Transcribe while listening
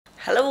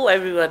Hello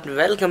everyone,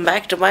 welcome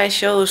back to my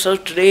show. So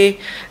today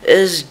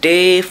is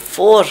day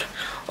 4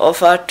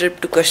 of our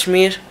trip to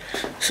Kashmir.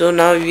 So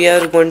now we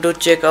are going to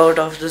check out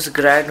of this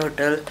grand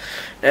hotel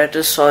that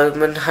is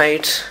Solomon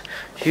Heights.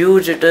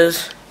 Huge it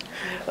is.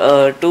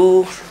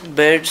 Two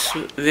beds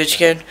which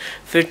can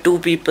fit two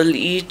people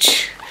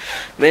each.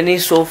 Many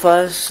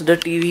sofas. The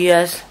TV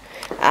has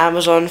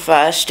Amazon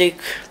Fire Stick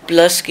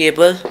plus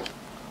cable.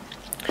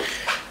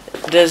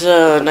 There's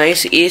a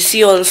nice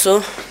AC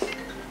also.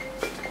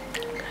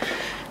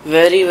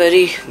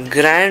 Very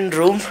grand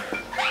room,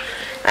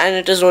 and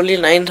it is only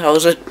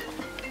 9,000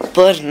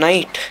 per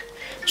night,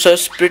 so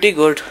it's pretty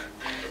good.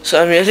 So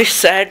I'm really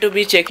sad to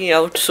be checking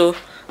out so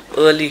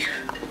early.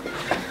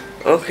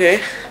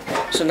 Okay,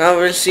 so now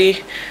we'll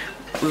see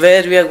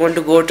where we are going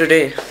to go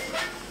today.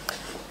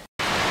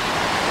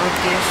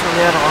 Okay, so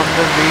we are on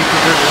the way to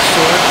the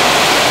resort,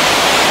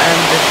 and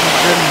this is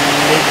the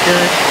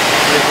Little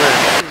River.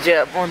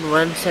 Jump on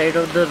one side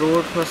of the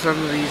road for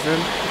some reason.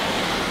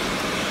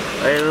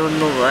 I don't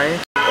know why.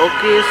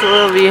 Okay,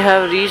 so we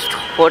have reached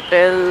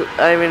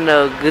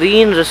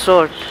green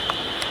resort.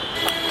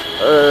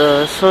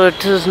 So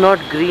it is not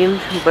green,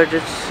 but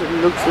it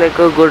looks like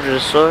a good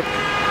resort.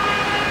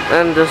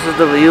 And this is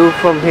the view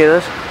from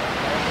here.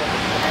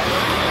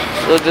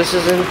 So this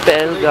is in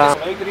Pelgam.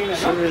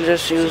 So we'll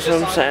just use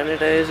some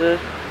sanitizer.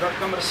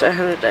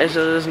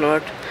 Sanitizer is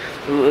not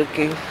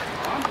working.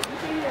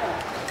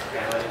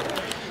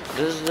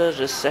 This is the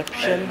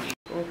reception.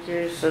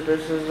 Okay, so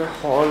this is the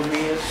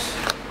hallways.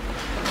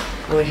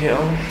 Over here, you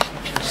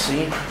can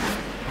see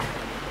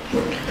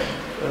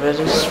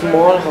very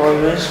small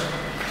hallways,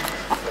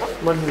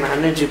 but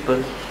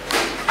manageable.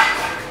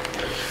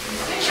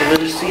 So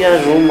we'll see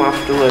our room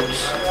afterwards.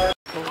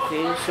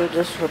 Okay, so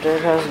this hotel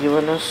has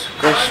given us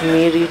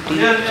Kashmiri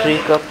tea, 3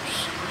 cups.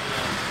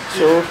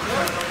 So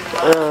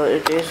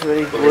it is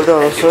very good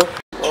also.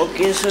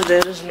 Okay, so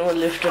there is no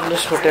lift in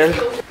this hotel.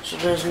 So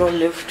there is no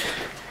lift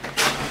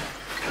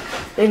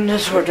in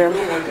this hotel.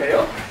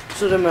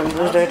 So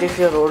remember that if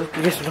you're old,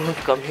 please don't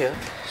come here.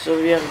 So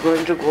we are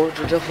going to go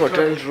to the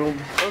hotel room.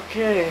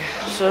 Okay,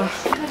 so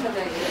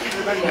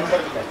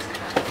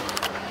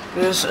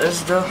this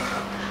is the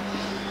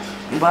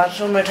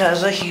bathroom. It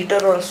has a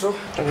heater also.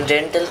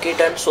 Dental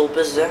kit and soap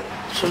is there.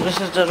 So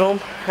this is the room,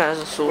 has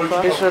a sofa.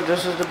 Okay, so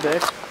this is the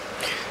bed.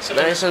 It's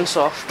nice and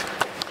soft.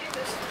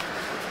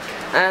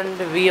 And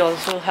we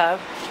also have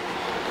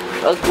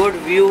a good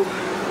view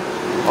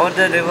of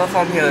the river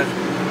from here.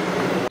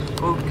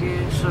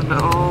 Okay, so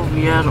now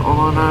we are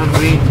on our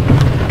way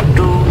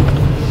to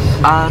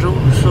Aru.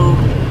 So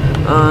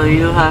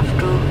you have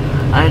to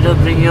either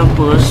bring your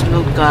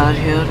personal car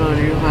here, or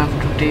you have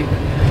to take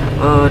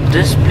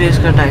this place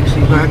ka taxi.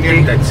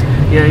 Union taxi.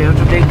 Yeah, you have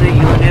to take the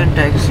Union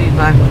taxi. You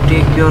can't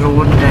take your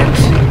own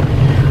taxi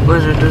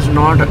because it is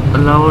not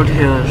allowed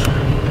here.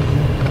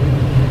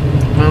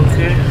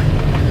 Okay,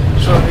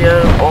 so we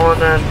are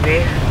on our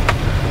way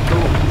to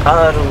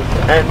Aru,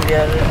 and we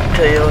are in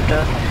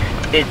Toyota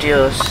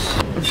Etios.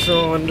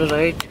 So on the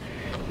right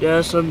there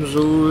are some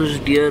zoos,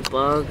 deer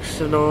parks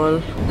and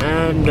all,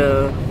 and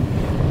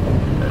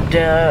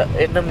they are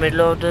in the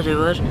middle of the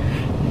river.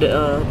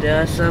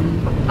 There are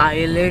some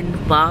island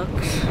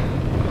parks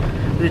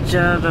which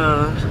are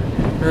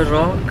the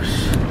rocks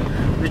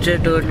which are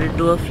turned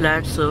into a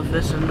flat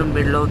surface in the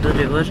middle of the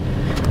river,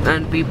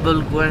 and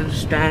people go and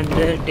stand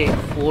there, take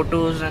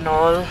photos and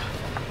all.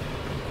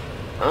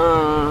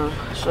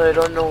 So I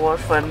don't know what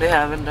fun they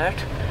have in that.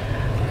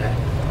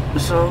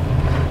 So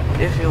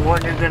if you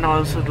want, you can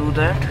also do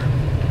that.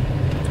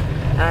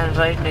 And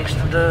right next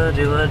to the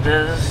river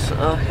there's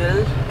a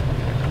hill.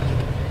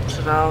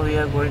 So now we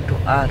are going to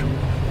Aru.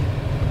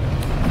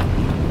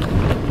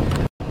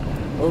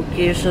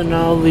 Okay, so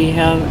now we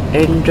have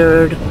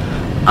entered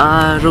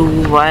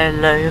Aru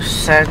Wildlife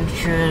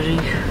Sanctuary.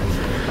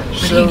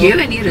 So, did you give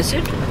any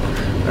receipt?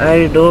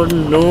 I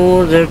don't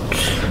know that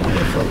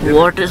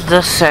what is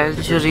the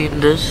sanctuary in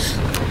this,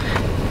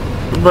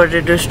 but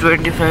it is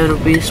 25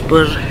 rupees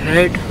per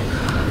head.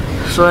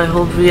 So I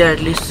hope we at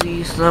least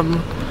see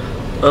some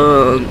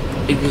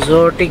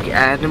exotic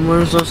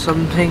animals or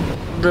something.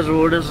 The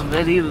road is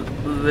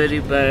very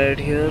bad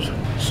here.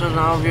 So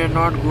now we are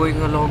not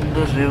going along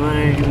the river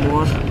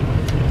anymore.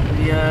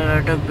 We are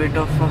at a bit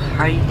of a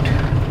height,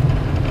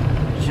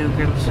 as you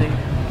can see.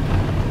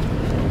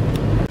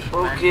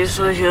 Okay,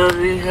 so here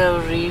we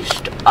have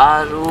reached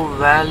Aru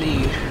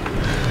Valley.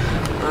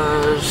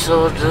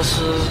 So this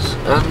is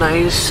a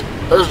nice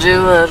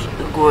river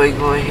going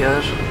over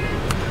here.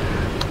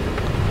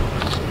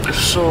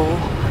 So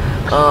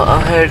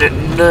ahead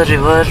in the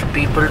river,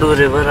 people do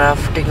river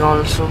rafting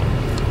also,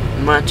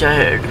 much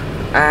ahead.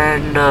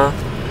 And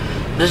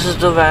this is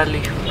the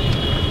valley.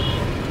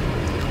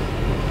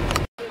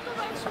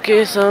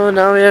 Okay, so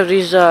now we have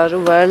reached the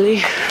Aru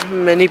Valley.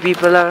 Many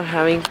people are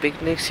having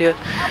picnics here.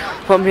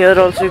 From here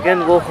also you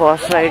can go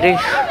horse riding.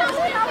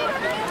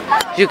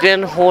 You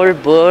can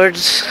hold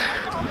birds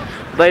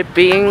by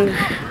paying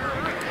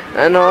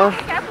and all.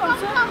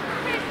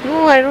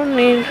 No, I don't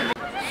need.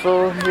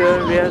 So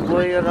here we are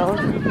going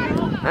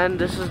around. and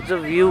this is the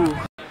view.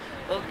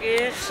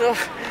 Okay, so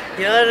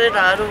here in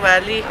Aru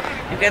Valley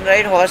you can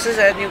ride horses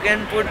and you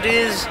can put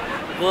these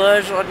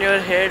birds on your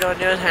head, on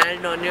your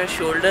hand, on your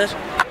shoulder.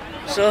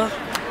 So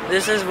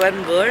this is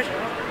one bird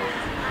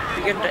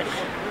you can touch.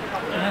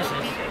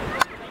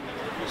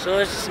 So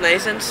it's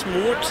nice and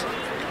smooth.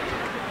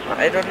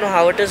 I don't know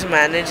how it is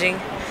managing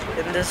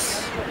in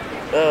this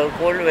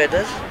cold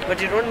weather,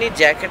 but you don't need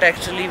jacket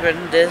actually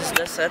when there's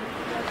the sun.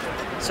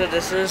 So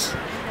this is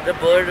the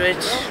bird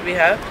which we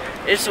have.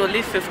 It's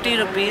only 50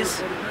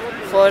 rupees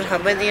for how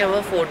many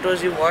ever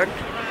photos you want.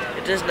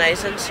 It is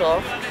nice and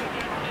soft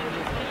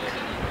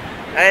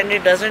and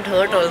it doesn't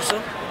hurt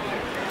also.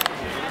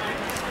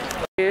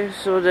 Okay,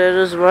 so there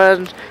is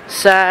one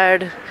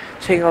sad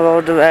thing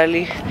about the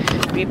valley.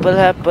 People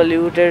have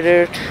polluted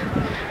it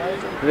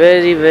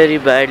very, very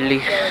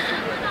badly.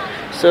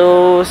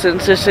 So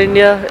since it's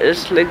India,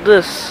 it's like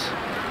this.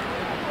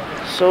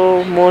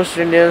 So most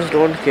Indians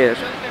don't care.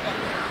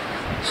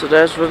 So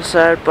that's one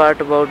sad part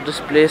about this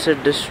place.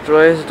 It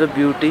destroys the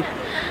beauty.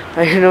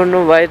 I don't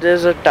know why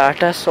there's a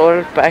Tata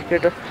salt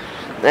packet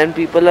and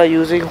people are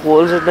using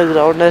holes in the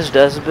ground as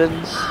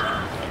dustbins.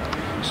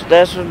 So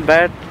that's one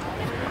bad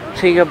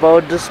thing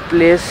about this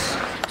place.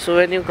 So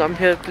when you come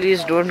here,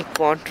 please don't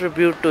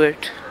contribute to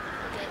it.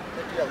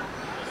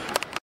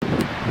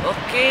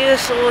 Okay,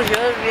 so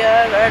here we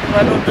are at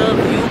one of the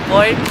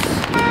viewpoints.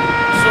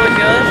 So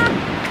here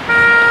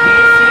we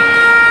see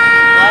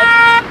one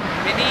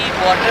mini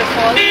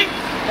waterfall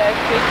type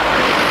thing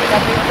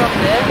coming from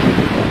there,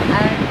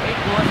 and it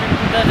goes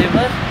into the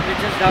river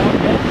which is down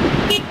there,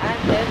 and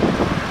then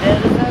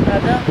there is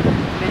another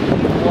mini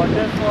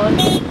waterfall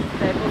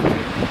type of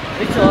thing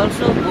which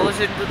also goes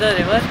into the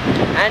river,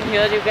 and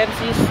here you can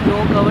see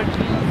snow covered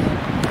peaks.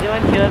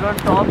 Even here on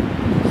top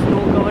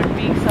snow covered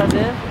peaks are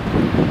there,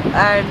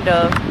 and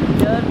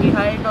here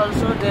behind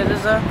also there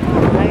is a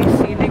nice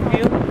scenic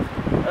view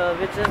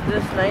which is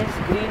this nice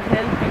green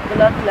hill.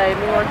 People are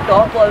climbing on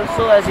top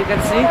also, as you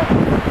can see,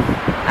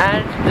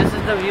 and this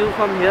is the view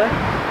from here.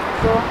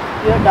 So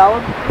here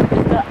down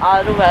is the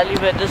Aru Valley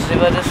where this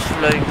river is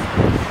flowing.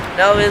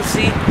 Now we'll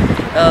see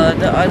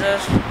the other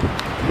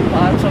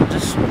parts of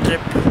this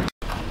trip.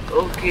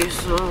 Okay,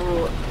 so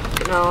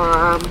now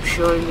I'm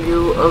showing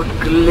you a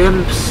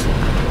glimpse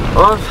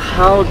of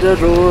how the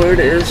road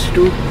is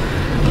to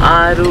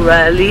Aru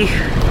Valley.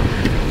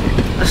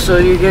 So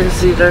you can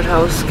see that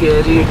how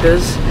scary it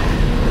is.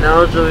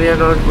 Now so we are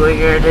not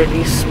going at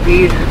any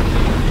speed.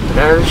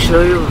 I'll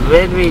show you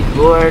when we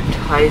go at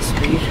high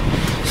speed.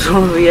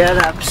 So we are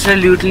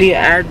absolutely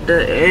at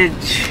the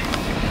edge,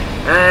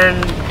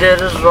 and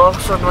there is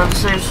rocks on one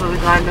side, so we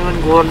can't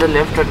even go on the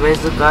left,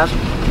 otherwise the car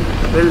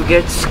will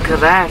get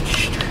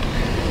scratched.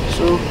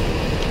 So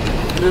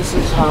this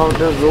is how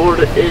the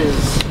road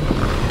is.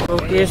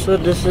 Okay, so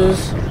this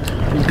is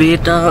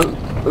Beta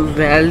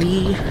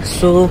Valley.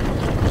 So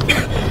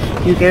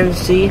you can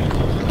see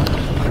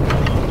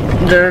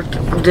that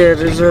there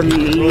is a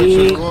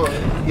lake.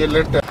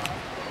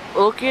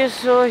 Okay,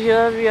 so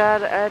here we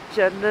are at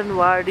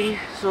Chandanwadi.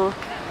 So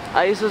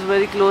ice is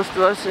very close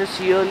to us. It's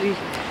yearly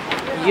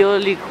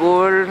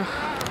cold,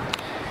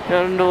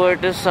 even though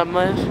it is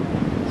summer.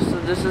 So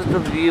this is the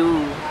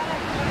view.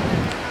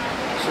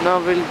 So now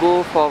we'll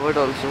go forward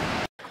also.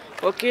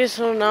 Okay,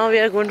 so now we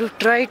are going to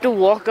try to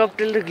walk up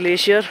till the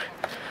glacier.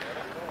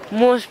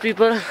 Most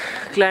people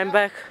climb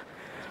back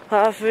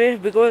halfway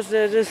because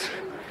there is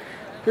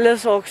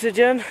less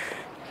oxygen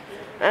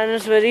and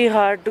it's very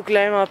hard to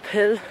climb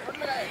uphill,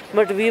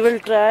 but we will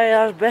try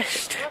our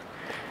best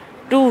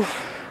to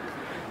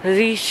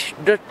reach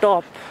the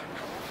top.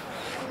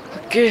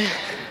 Okay,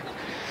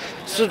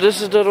 so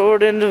this is the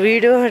road. In the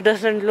video it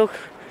doesn't look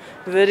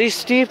very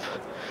steep,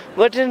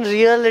 but in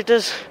real it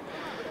is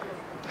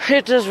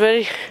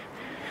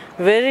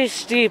very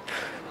steep.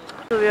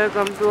 So we have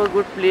come to a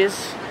good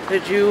place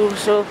with you.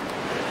 So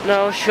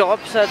now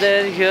shops are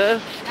there here.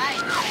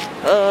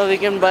 We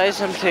can buy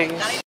some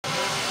things.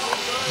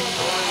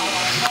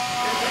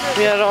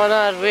 We are on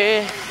our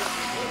way,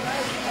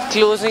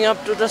 closing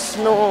up to the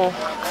snow.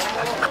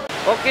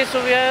 Okay,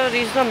 so we have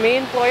reached the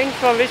main point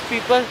from which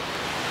people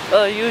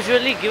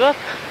usually give up.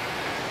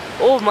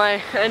 Oh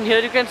my, and here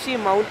you can see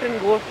mountain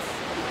goats.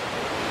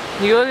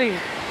 Really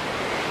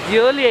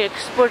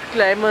expert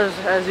climbers,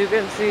 as you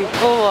can see.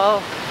 Oh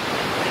wow.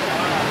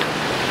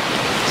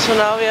 So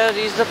now we have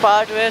reached the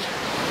part where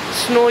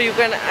snow you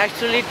can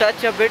actually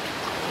touch a bit.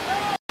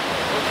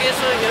 Okay,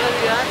 so here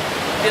we are.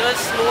 Here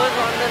snow is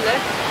on the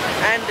left,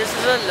 and this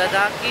is a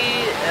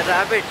Ladakhi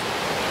rabbit.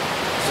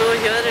 So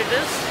here it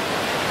is.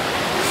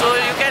 So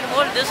you can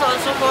hold this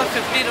also for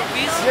 50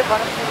 rupees.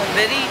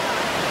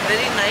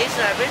 Very nice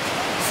rabbit,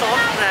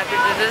 soft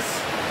rabbit it is.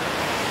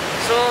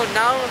 So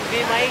now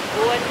we might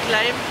go and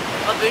climb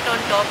a bit on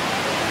top.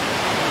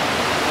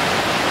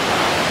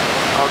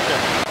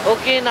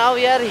 Okay, now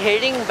we are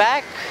heading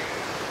back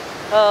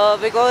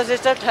because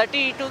it's a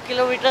 32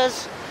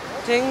 kilometers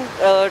thing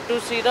to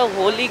see the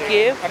holy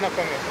cave.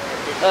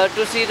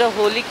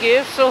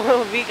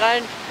 So we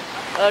can't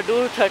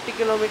do 30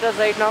 kilometers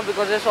right now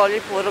because it's already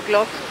 4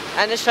 o'clock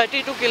and it's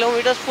 32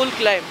 kilometers full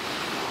climb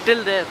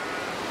till there.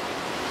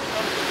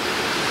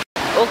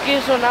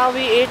 Okay, so now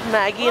we ate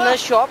Maggie in a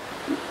shop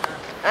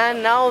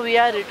and now we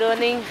are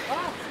returning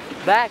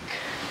back.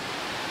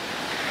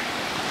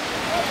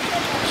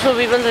 So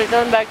we will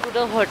return back to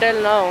the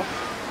hotel now,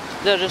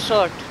 the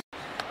resort.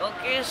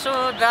 Okay,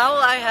 so now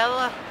I have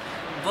a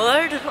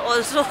bird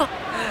also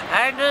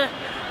and a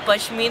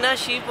Pashmina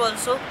sheep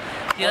also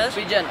here.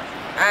 Pigeon.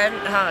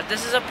 And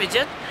this is a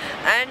pigeon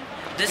and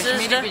this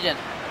is the pigeon.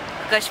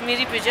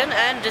 Kashmiri pigeon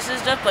and this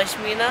is the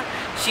Pashmina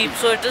sheep.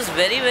 So it is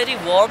very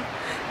warm,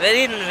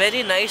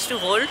 very nice to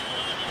hold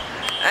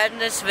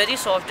and it's very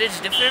soft. It's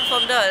different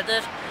from the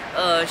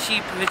other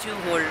sheep which you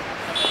hold.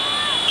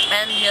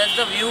 And here's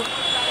the view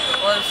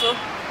also.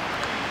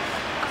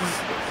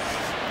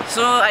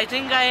 So I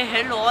think I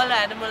held all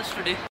animals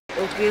today.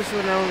 Okay,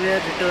 so now we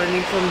are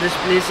returning from this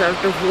place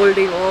after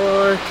holding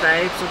all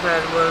types of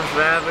animals,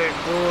 rabbit,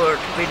 goat,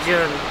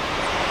 pigeon,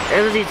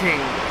 everything.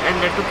 And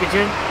that too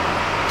pigeon.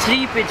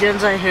 3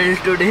 pigeons I held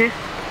today.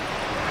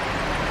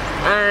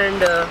 And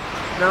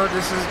now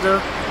this is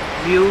the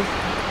view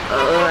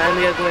and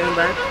we are going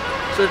back.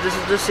 So this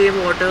is the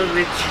same water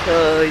which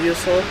you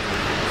saw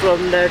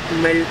from that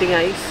melting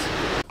ice.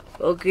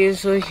 Okay,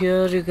 so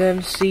here you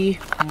can see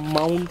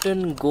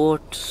mountain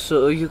goats.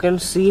 So you can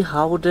see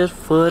how their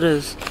fur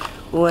is.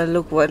 Oh, and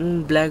look,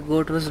 one black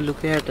goat was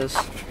looking at us.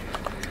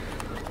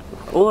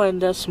 Oh,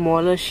 and the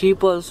smaller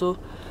sheep also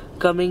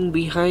coming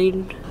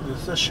behind.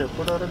 This is a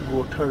shepherd or a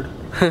goat herd.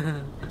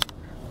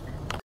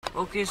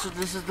 Okay, so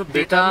this is the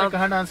Beta.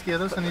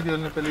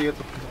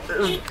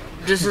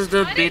 This is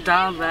the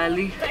Beta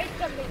Valley.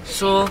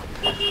 So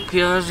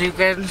here you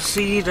can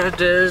see that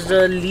there is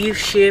a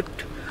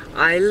leaf-shaped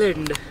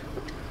island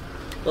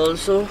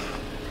also.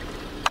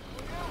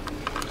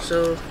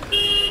 So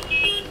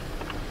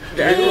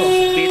that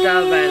is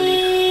Beta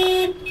Valley.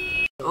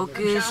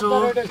 Okay,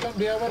 so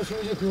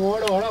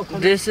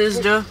this is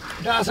the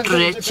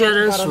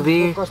treacherous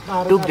way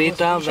to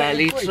Beta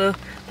Valley. It's a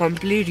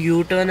complete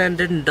U-turn and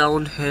then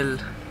downhill.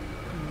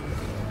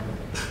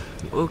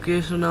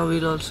 Okay, so now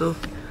we'll also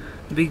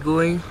be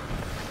going.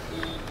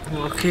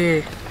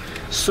 Okay,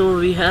 so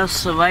we have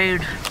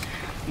survived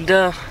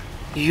the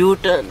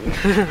U-turn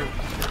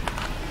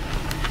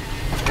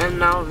and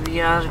now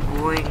we are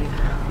going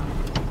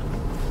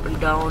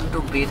down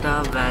to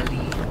Beta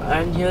Valley.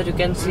 And here you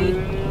can see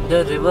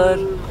the river,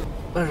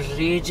 a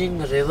raging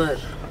river,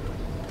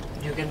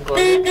 you can call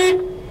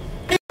it.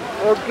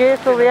 Okay,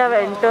 so we have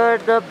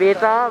entered the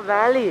Beta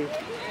Valley.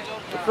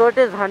 So it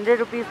is 100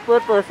 rupees per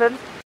person.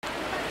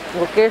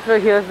 Okay, so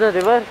here's the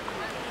river.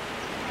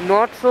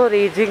 Not so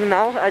raging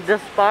now at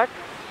this part,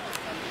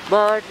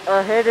 but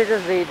ahead it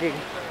is raging.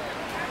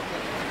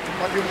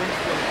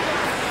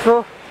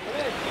 So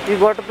you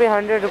got to pay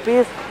 100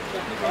 rupees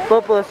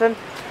per person.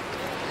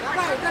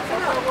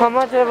 How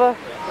much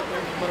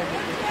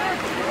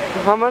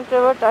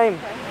ever time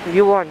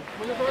you want.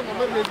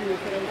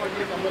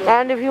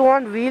 And if you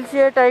want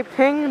wheelchair type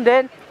thing,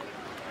 then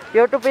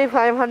you have to pay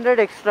 500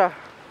 extra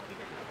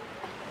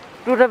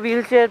to the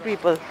wheelchair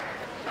people,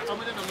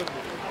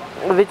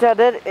 which are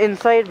there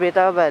inside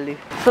Beta Valley.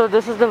 So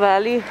this is the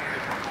valley.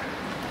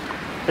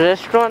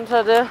 Restaurants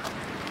are there.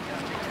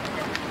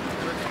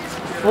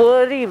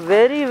 Furry,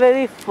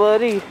 very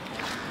furry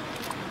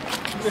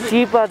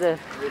sheep are there.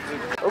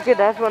 Okay,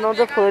 that's one of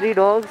the furry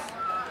dogs.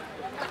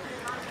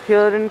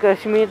 Here in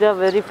Kashmir they are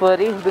very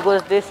furry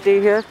because they stay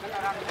here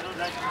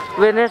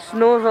when it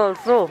snows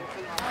also.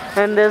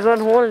 And there's one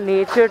whole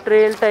nature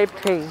trail type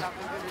thing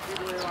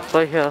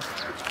for here.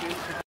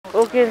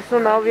 Okay, so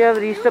now we have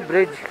reached the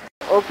bridge.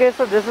 Okay,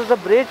 so this is the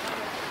bridge.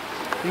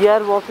 We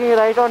are walking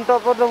right on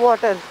top of the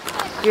water.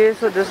 Okay,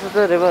 so this is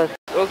the river.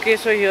 Okay,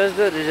 so here's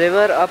the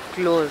river up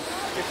close.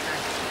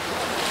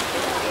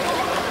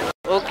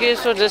 Okay,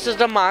 so this is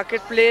the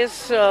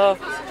marketplace.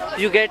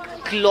 You get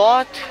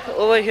cloth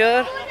over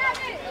here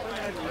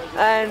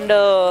and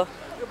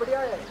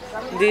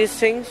these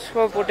things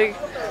for putting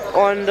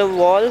on the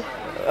wall,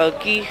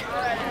 key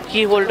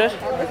holder.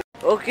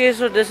 Okay,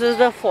 so this is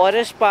the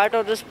forest part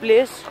of this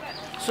place.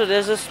 So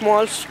there's a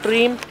small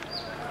stream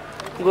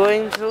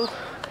going through.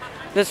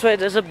 That's why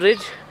there's a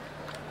bridge.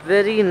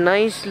 Very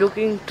nice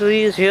looking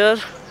trees here.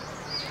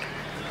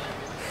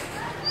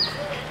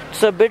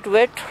 It's a bit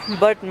wet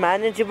but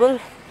manageable.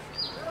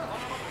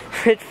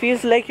 It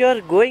feels like you're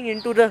going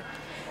into the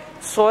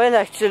soil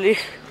actually.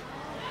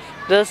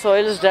 The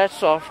soil is that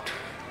soft.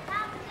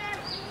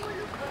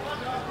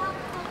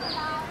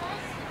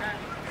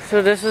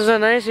 So this is a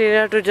nice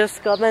area to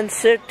just come and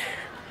sit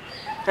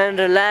and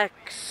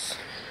relax.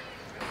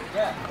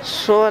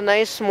 So a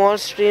nice small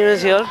stream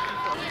is here.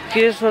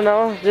 Okay, so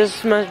now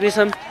this must be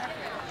some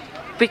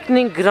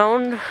picnic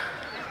ground.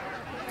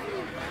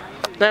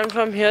 Then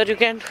from here you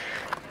can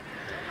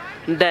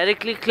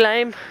directly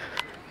climb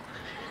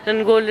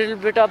and go a little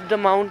bit up the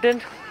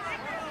mountain.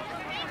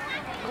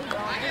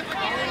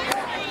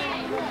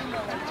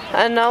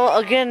 And now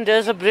again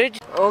there's a bridge.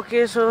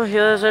 Okay, so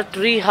here's a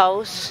tree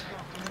house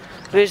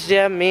which they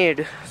have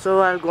made. So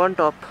I'll go on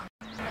top.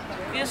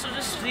 Okay, so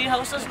this tree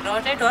house is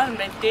not at all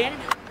maintained,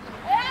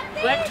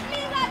 but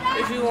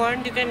if you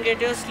want you can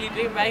get your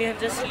sleeping bag and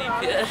just sleep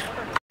here.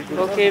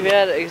 Okay, we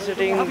are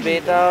exiting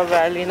Beta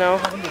Valley now,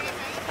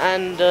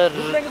 and the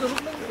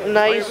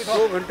nice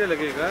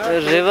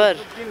river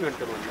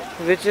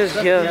which is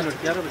here,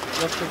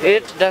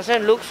 it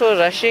doesn't look so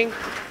rushing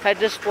at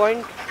this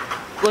point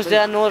because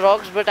there are no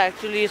rocks, but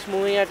actually it's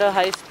moving at a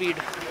high speed.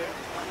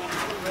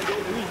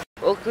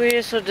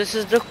 Okay, so this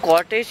is the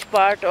cottage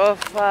part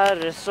of our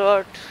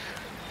resort.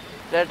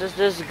 That is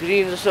this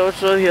green resort.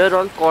 So here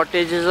all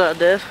cottages are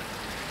there,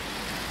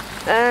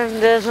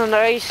 and there's a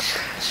nice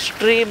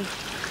stream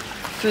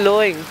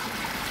flowing.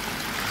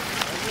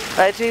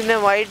 I think there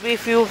might be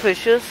few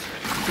fishes.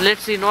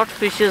 Let's see, not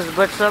fishes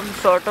but some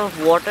sort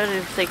of water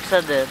insects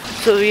are there.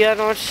 So we are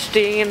not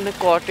staying in the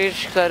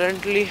cottage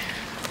currently.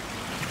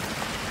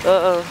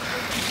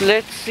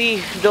 Let's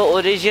see the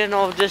origin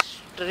of this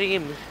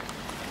stream.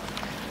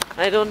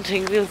 I don't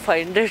think we'll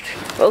find it.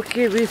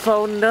 Okay, we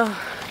found the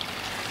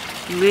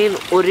main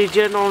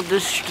origin of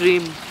this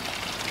stream.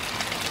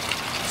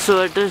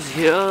 So it is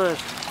here.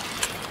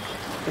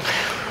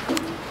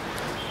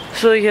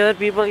 So here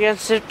people can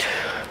sit,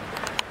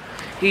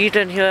 eat,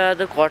 and here are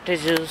the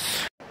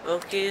cottages.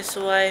 Okay,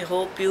 so I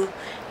hope you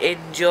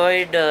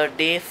enjoyed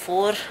day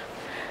 4,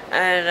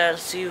 and I'll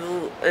see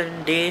you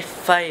in day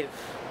 5.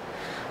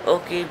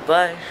 Okay,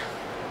 bye.